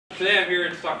Today I'm here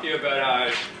to talk to you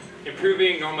about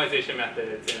improving normalization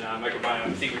methods in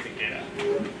microbiome sequencing data.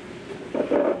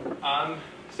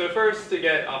 So first, to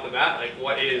get off the bat, like,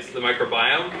 what is the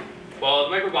microbiome? Well,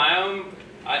 the microbiome,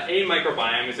 a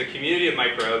microbiome is a community of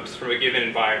microbes from a given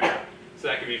environment. So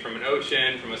that could be from an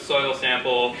ocean, from a soil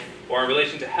sample, or in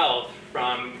relation to health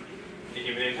from the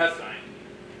human intestine.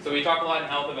 So we talk a lot in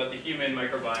health about the human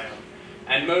microbiome.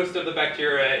 And most of the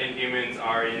bacteria in humans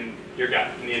are in your gut,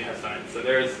 in the intestine. So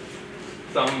there's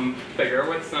some figure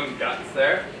with some guts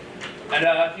there. And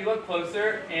if you look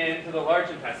closer into the large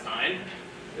intestine,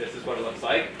 this is what it looks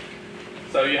like.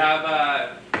 So you have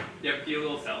a few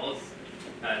little cells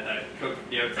that coat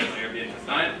the outside layer of the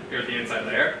intestine, here the inside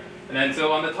layer. And then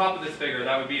so on the top of this figure,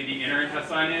 that would be the inner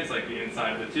intestine is, like the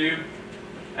inside of the tube.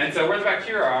 And so where the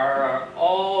bacteria are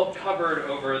all covered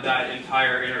over that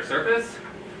entire inner surface.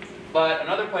 But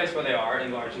another place where they are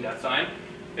in the large intestine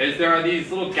is there are these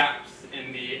little gaps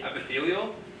in the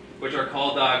epithelial, which are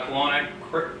called colonic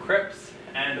crypts,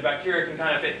 and the bacteria can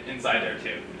kind of fit inside there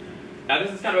too. Now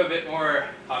this is kind of a bit more,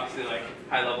 obviously, like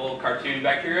high-level cartoon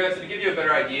bacteria, so to give you a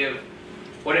better idea of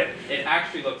what it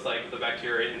actually looks like with the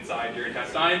bacteria inside your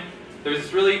intestine, there's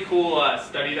this really cool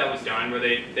study that was done where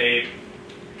they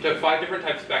took 5 different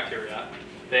types of bacteria.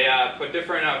 They put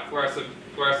different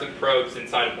fluorescent probes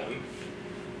inside of them.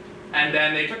 And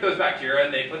then they took those bacteria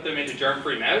and they put them into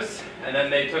germ-free mouse, and then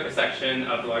they took a section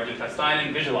of the large intestine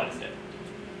and visualized it.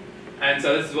 And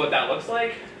so this is what that looks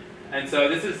like. And so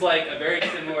this is like a very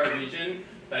similar region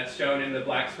that's shown in the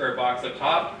black square box up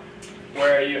top,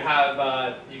 where you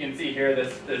have, you can see here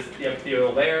the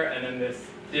epithelial layer, and then this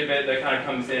divot that kind of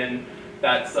comes in,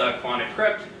 that's colonic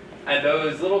crypt. And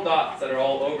those little dots that are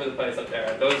all over the place up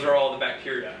there, those are all the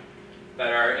bacteria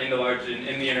that are in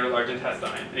the inner large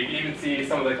intestine. And you can even see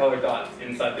some of the colored dots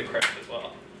inside the crypt as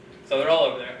well. So they're all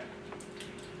over there.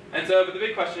 And so, but the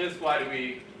big question is, why do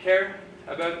we care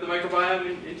about the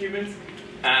microbiome in humans?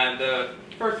 And the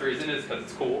first reason is because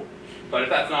it's cool. But if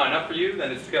that's not enough for you,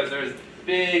 then it's because there's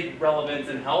big relevance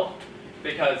in health,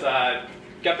 because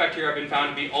gut bacteria have been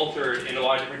found to be altered in a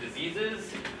lot of different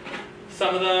diseases.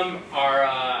 Some of them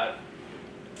are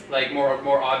like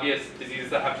more obvious diseases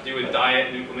that have to do with diet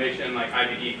and inflammation, like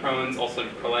IBD, Crohn's,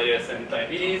 ulcerative colitis, and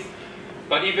diabetes.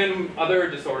 But even other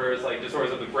disorders, like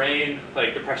disorders of the brain,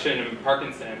 like depression and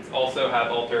Parkinson's, also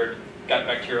have altered gut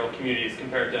bacterial communities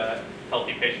compared to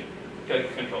healthy patient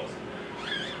controls.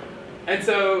 And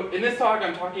so in this talk,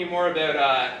 I'm talking more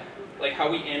about like how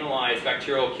we analyze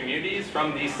bacterial communities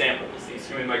from these samples, these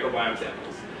human microbiome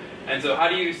samples. And so how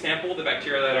do you sample the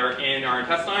bacteria that are in our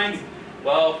intestines?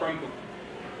 Well,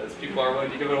 as people are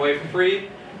willing to give it away for free,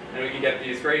 and we can get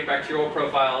these great bacterial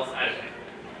profiles out of it.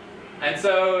 And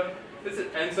so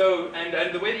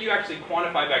the way that you actually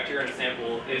quantify bacteria in a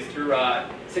sample is through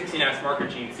 16S marker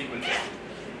gene sequencing.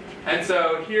 And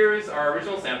so here's our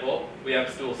original sample. We have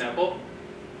a stool sample.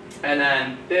 And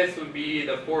then this would be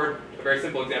a very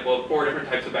simple example of 4 different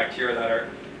types of bacteria that are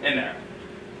in there.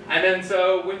 And then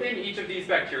so within each of these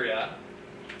bacteria,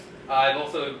 I've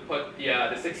also put the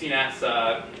 16S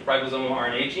ribosomal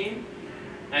RNA gene.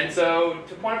 And so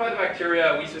to quantify the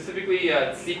bacteria, we specifically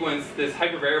sequence this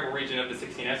hypervariable region of the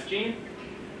 16S gene.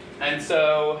 And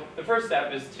so the first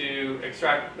step is to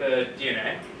extract the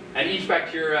DNA. And each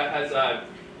bacteria has a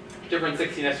different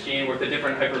 16S gene with a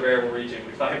different hypervariable region,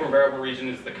 which the hypervariable region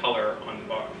is the color on the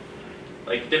bar.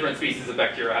 Like different species of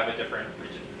bacteria have a different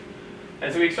region.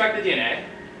 And so we extract the DNA,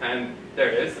 and there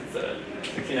it is, it's a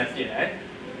 16S DNA.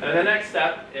 And then the next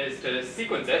step is to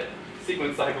sequence the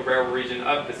hypervariable region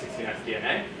of the 16S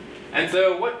DNA. And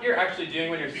so what you're actually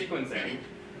doing when you're sequencing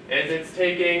is it's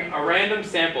taking a random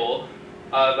sample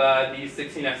of these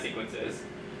 16S sequences,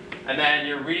 and then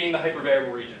you're reading the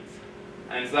hypervariable regions.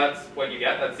 And so that's what you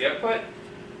get, that's the output.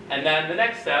 And then the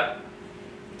next step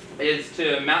is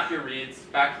to map your reads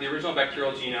back to the original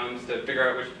bacterial genomes to figure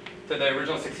out to the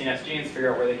original 16S genes,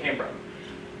 figure out where they came from.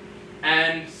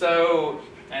 And so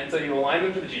you align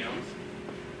them to the genomes,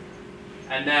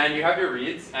 and then you have your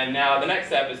reads, and now the next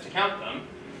step is to count them.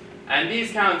 And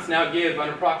these counts now give an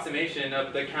approximation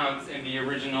of the counts in the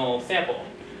original sample.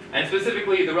 And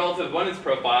specifically, the relative abundance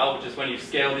profile, which is when you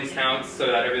scale these counts so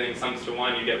that everything sums to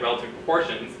 1, you get relative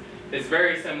proportions, is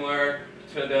very similar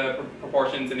to the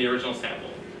proportions in the original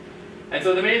sample. And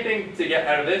so the main thing to get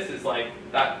out of this is like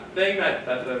that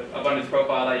the abundance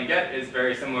profile that you get is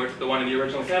very similar to the one in the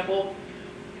original sample.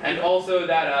 And also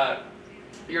that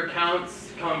your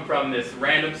counts come from this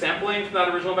random sampling from that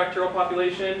original bacterial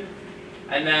population.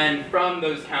 And then from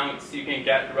those counts, you can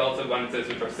get the relative abundances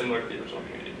which are similar to the original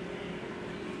community.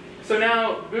 So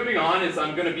now, moving on is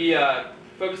I'm going to be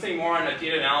focusing more on a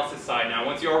data analysis side now,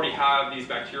 once you already have these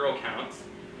bacterial counts,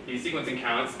 these sequencing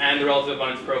counts, and the relative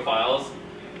abundance profiles,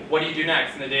 what do you do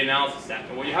next in the data analysis step?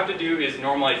 And what you have to do is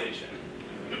normalization.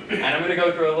 And I'm going to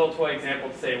go through a little toy example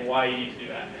to say why you need to do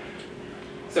that.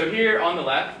 So here on the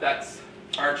left, that's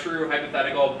our true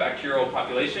hypothetical bacterial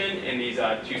population in these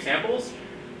two samples.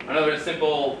 Another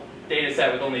simple data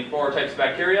set with only 4 types of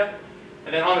bacteria.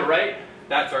 And then on the right,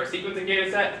 that's our sequencing data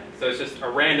set. So it's just a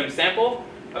random sample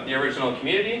of the original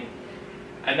community.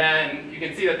 And then you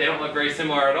can see that they don't look very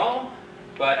similar at all.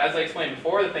 But as I explained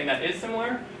before, the thing that is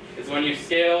similar is when you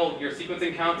scale your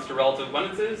sequencing counts to relative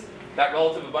abundances, that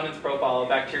relative abundance profile of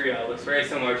bacteria looks very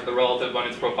similar to the relative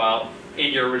abundance profile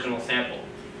in your original sample.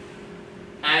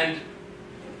 And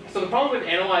so the problem with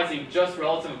analyzing just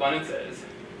relative abundances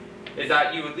is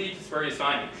that you would lead to spurious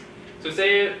findings. So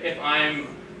say if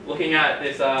I'm looking at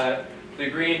this, the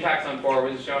green taxon 4,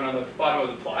 which is shown on the bottom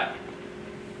of the plot.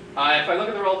 If I look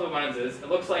at the relative abundances, it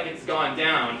looks like it's gone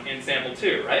down in sample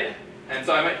 2, right? And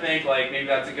so I might think like maybe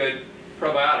that's a good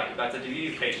probiotic. If that's a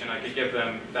disease patient, I could give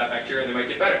them that bacteria and they might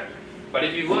get better. But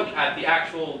if you look at the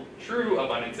actual true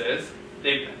abundances,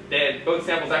 both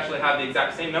samples actually have the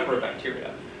exact same number of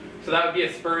bacteria. So that would be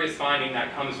a spurious finding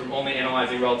that comes from only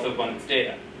analyzing relative abundance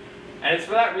data. And it's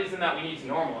for that reason that we need to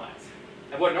normalize.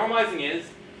 And what normalizing is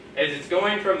it's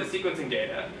going from the sequencing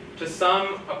data to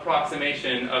some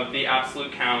approximation of the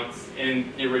absolute counts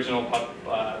in the original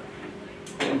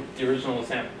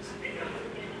samples.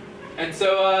 And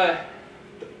so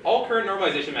all current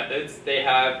normalization methods, they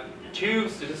have 2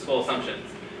 statistical assumptions.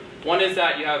 One is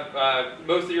that you have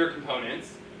most of your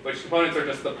components, which components are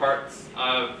just the parts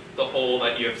of the whole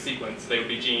that you have sequenced. They would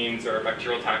be genes or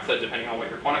bacterial taxa, depending on what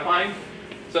you're quantifying.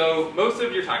 So most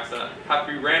of your taxa have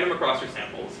to be random across your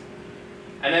samples.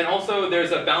 And then also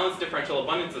there's a balanced differential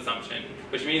abundance assumption,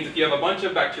 which means if you have a bunch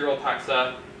of bacterial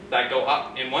taxa that go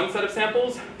up in one set of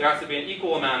samples, there has to be an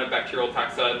equal amount of bacterial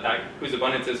taxa whose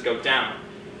abundances go down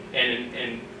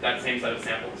in that same set of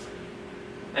samples.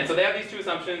 And so they have these 2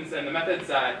 assumptions, and the methods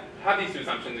that have these 2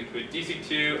 assumptions include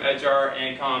DSeq2, EdgeR,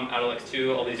 ANCOM,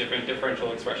 ADALX2, all these different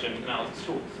differential expression analysis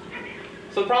tools.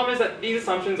 So the problem is that these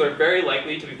assumptions are very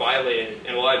likely to be violated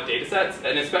in a lot of data sets,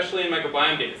 and especially in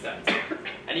microbiome data sets.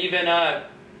 And even a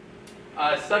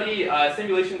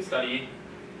simulation study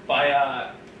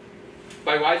by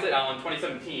Wise et al. In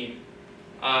 2017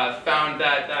 found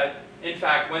that in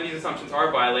fact, when these assumptions are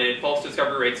violated, false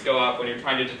discovery rates go up when you're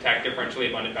trying to detect differentially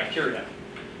abundant bacteria.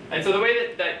 And so the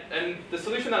way and the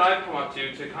solution that I've come up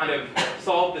to kind of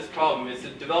solve this problem is to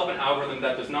develop an algorithm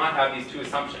that does not have these 2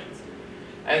 assumptions.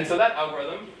 And so that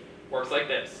algorithm works like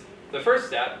this. The first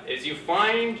step is you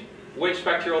find which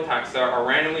bacterial taxa are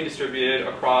randomly distributed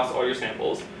across all your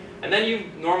samples, and then you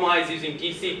normalize using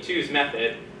DSeq2's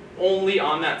method only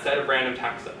on that set of random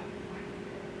taxa.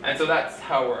 And so that's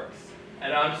how it works.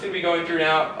 And I'm just going to be going through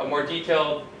now a more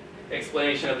detailed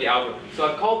explanation of the algorithm. So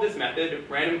I've called this method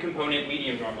random component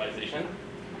medium normalization.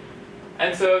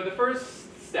 And so the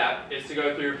first step is to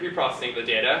go through pre-processing of the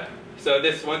data. So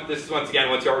this is once again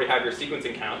once you already have your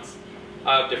sequencing counts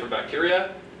of different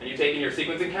bacteria, and you take in your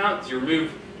sequencing counts, you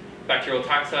remove bacterial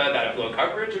taxa that have low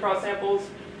coverage across samples,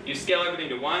 you scale everything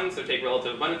to 1, so take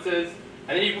relative abundances,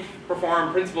 and then you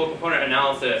perform principal component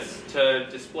analysis to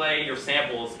display your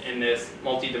samples in this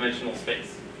multi-dimensional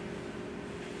space.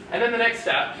 And then the next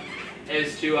step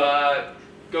is to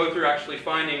go through actually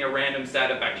finding a random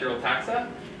set of bacterial taxa.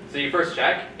 So you first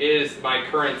check, is my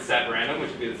current set random,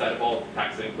 which would be the set of all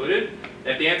taxa included?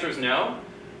 And if the answer is no,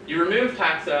 you remove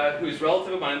taxa whose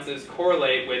relative abundances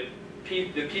correlate with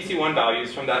the PC1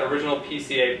 values from that original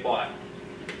PCA plot.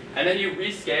 And then you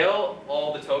rescale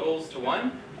all the totals to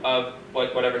 1 of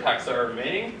whatever taxa are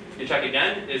remaining. You check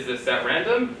again, is this set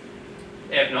random?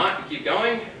 If not, you keep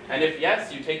going. And if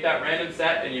yes, you take that random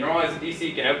set and you normalize the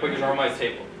DSeq and output your normalized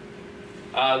table.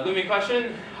 Looming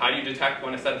question, how do you detect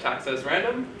when a set of taxa is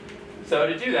random? So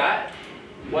to do that,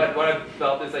 what I've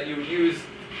felt is that you would use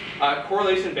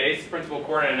correlation-based principal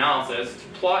coordinate analysis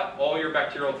to plot all your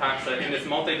bacterial taxa in this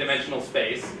multi-dimensional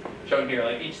space, shown here,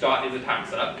 like each dot is a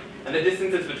taxa, and the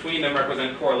distances between them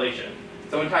represent correlation.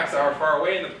 So when taxa are far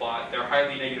away in the plot, they're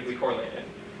highly negatively correlated.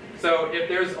 So if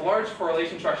there's a large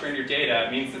correlation structure in your data,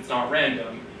 it means it's not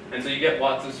random, and so you get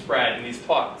lots of spread in these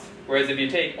plots. Whereas if you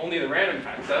take only the random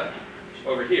taxa,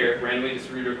 over here, randomly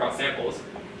distributed across samples,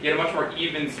 you get a much more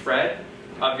even spread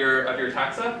of your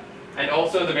taxa, and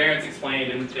also the variance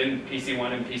explained in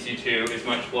PC1 and PC2 is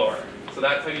much lower. So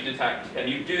that's how you detect, and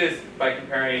you do this by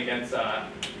comparing against a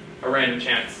random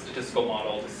chance statistical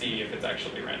model to see if it's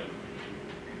actually random.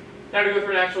 Now to go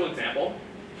through an actual example.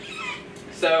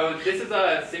 So this is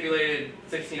a simulated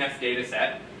 16S data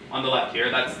set on the left here.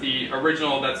 That's the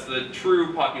original, that's the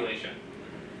true population.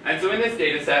 And so in this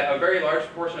data set, a very large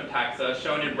proportion of taxa,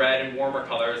 shown in red and warmer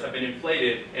colors, have been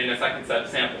inflated in a second set of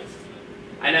samples.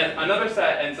 And another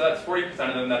set, and so that's 40%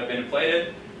 of them that have been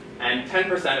inflated, and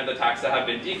 10% of the taxa have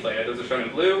been deflated. Those are shown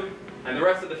in blue. And the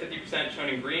rest of the 50% shown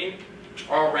in green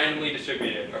are all randomly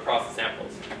distributed across the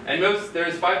samples. And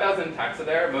there's 5,000 taxa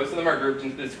there. Most of them are grouped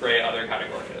into this gray other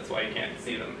category. That's why you can't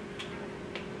see them,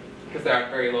 because they're at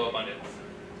very low abundance.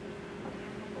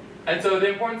 And so the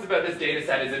importance about this data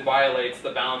set is it violates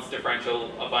the balanced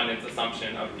differential abundance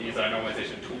assumption of these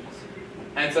normalization tools.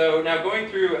 And so now going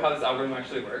through how this algorithm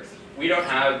actually works, we don't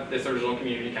have this original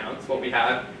community counts. What we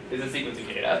have is the sequencing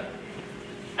data.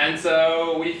 And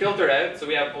so we filter it out, so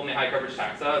we have only high coverage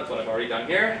taxa, that's what I've already done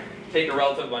here. Take the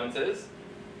relative abundances,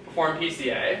 perform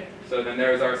PCA, so then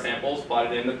there's our samples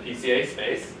plotted in the PCA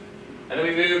space. And then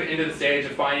we move into the stage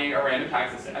of finding a random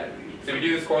taxa set. So we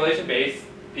do this correlation-based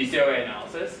PCOA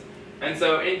analysis. And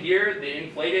so in here, the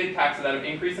inflated taxa that have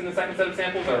increased in the second set of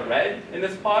samples are red in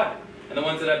this plot, and the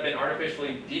ones that have been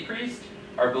artificially decreased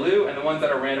are blue, and the ones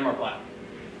that are random are black.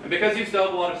 And because you still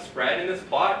have a lot of spread in this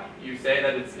plot, you say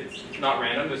that it's not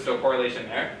random, there's still correlation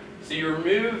there. So you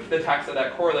remove the taxa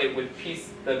that correlate with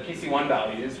the PC1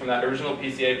 values from that original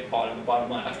PCA plot on the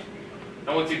bottom left.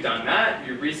 And once you've done that,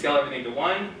 you rescale everything to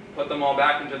 1, put them all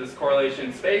back into this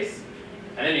correlation space,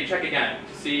 and then you check again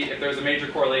to see if there's a major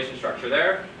correlation structure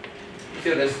there. You see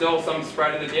that there's still some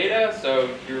spread in the data, so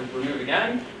you remove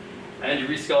again, and then you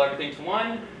rescale everything to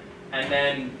 1, and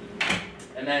then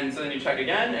you check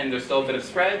again, and there's still a bit of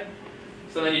spread.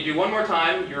 So then you do one more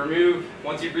time, you remove,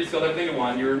 once you've rescaled everything to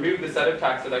 1, you remove the set of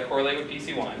taxa that correlate with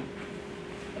PC1.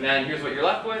 And then here's what you're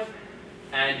left with.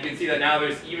 And you can see that now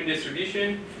there's even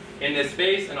distribution in this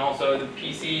space, and also the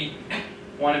PC1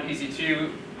 and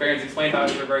PC2 variance explained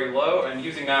values are very low, and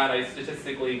using that I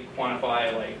statistically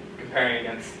quantify, like, comparing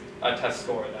against a test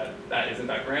score that is in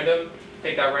fact random.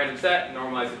 Take that random set and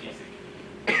normalize the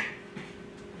DSeq.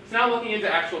 So now looking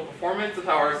into actual performance of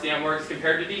how RCM works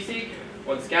compared to DSeq.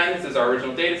 Once again, this is our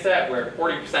original data set where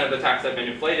 40% of the taxa have been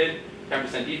inflated,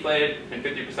 10% deflated, and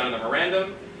 50% of them are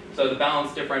random. So the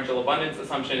balanced differential abundance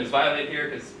assumption is violated here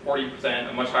because 40%,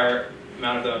 a much higher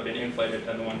amount of them have been inflated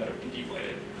than the one that have been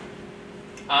deflated.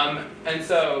 And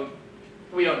so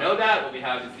we don't know that. What we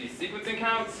have is these sequencing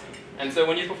counts. And so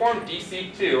when you perform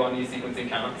DSeq2 on these sequencing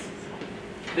counts,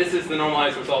 this is the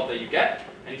normalized result that you get.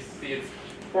 And you see it's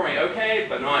performing okay,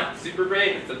 but not super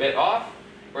great. It's a bit off.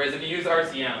 Whereas if you use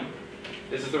RCM,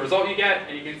 this is the result you get,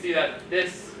 and you can see that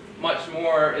this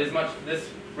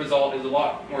result is a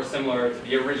lot more similar to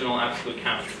the original absolute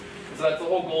counts. And so that's the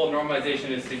whole goal of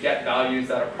normalization, is to get values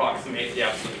that approximate the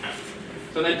absolute counts.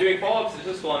 So then doing follow-up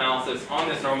statistical analysis on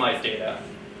this normalized data,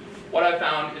 what I've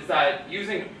found is that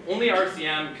using only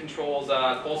RCM controls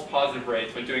false positive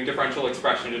rates when doing differential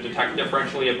expression to detect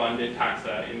differentially abundant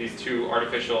taxa in these two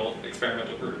artificial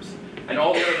experimental groups. And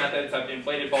all the other methods have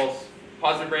inflated false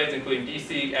positive rates, including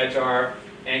DSeq, EdgeR,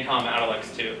 and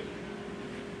AdalX2.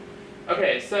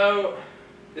 Okay, so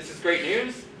this is great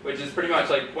news, which is pretty much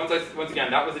like, once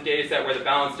again, that was a data set where the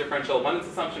balanced differential abundance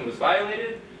assumption was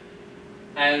violated.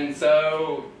 And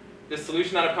so this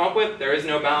solution that I've come up with, there is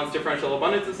no balanced differential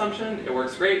abundance assumption. It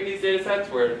works great in these data sets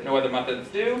where no other methods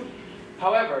do.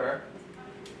 However,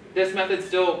 this method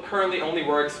still currently only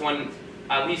works when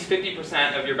at least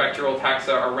 50% of your bacterial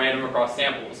taxa are random across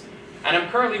samples. And I'm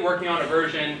currently working on a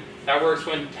version that works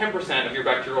when 10% of your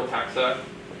bacterial taxa,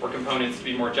 or components to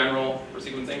be more general for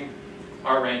sequencing,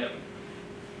 are random.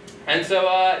 And so,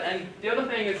 and the other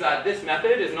thing is that this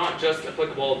method is not just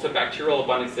applicable to bacterial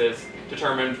abundances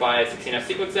determined by 16F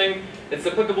sequencing. It's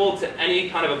applicable to any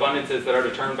kind of abundances that are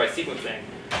determined by sequencing.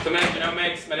 So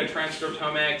metagenomics,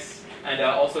 metatranscriptomics, and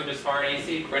also just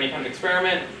RNA-seq for any kind of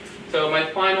experiment. So my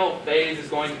final phase is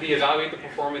going to be evaluate the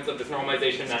performance of this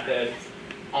normalization method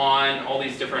on all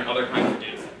these different other kinds of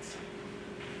data sets.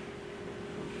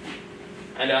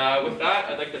 And with that,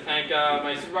 I'd like to thank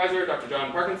my supervisor, Dr.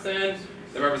 John Parkinson,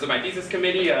 the members of my thesis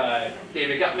committee,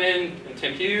 David Gutman and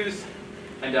Tim Hughes,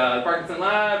 and the Parkinson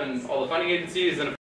Lab, and all the funding agencies, and